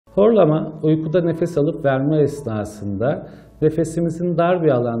Horlama, uykuda nefes alıp verme esnasında nefesimizin dar bir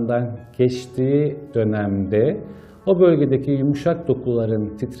alandan geçtiği dönemde o bölgedeki yumuşak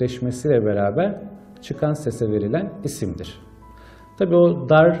dokuların titreşmesiyle beraber çıkan sese verilen isimdir. Tabii o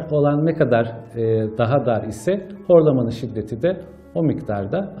dar olan ne kadar daha dar ise horlamanın şiddeti de o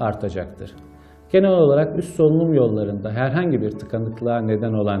miktarda artacaktır. Genel olarak üst solunum yollarında herhangi bir tıkanıklığa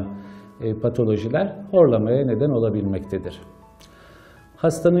neden olan patolojiler horlamaya neden olabilmektedir.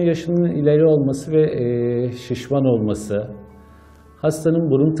 Hastanın yaşının ileri olması ve şişman olması,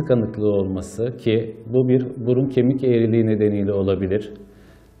 hastanın burun tıkanıklığı olması ki bu bir burun kemik eğriliği nedeniyle olabilir,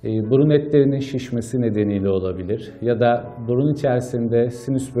 burun etlerinin şişmesi nedeniyle olabilir ya da burun içerisinde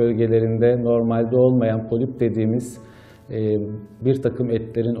sinüs bölgelerinde normalde olmayan polip dediğimiz bir takım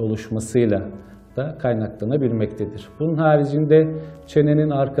etlerin oluşmasıyla da kaynaklanabilmektedir. Bunun haricinde çenenin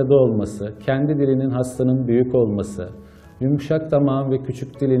arkada olması, kendi dilinin hastanın büyük olması, yumuşak damağın ve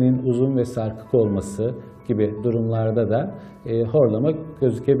küçük dilinin uzun ve sarkık olması gibi durumlarda da horlama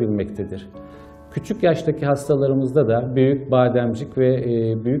gözükebilmektedir. Küçük yaştaki hastalarımızda da büyük bademcik ve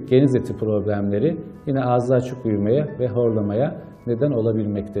büyük geniz eti problemleri yine ağzı açık uyumaya ve horlamaya neden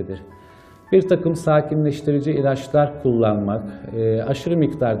olabilmektedir. Bir takım sakinleştirici ilaçlar kullanmak, aşırı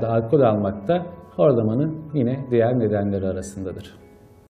miktarda alkol almak da horlamanın yine diğer nedenleri arasındadır.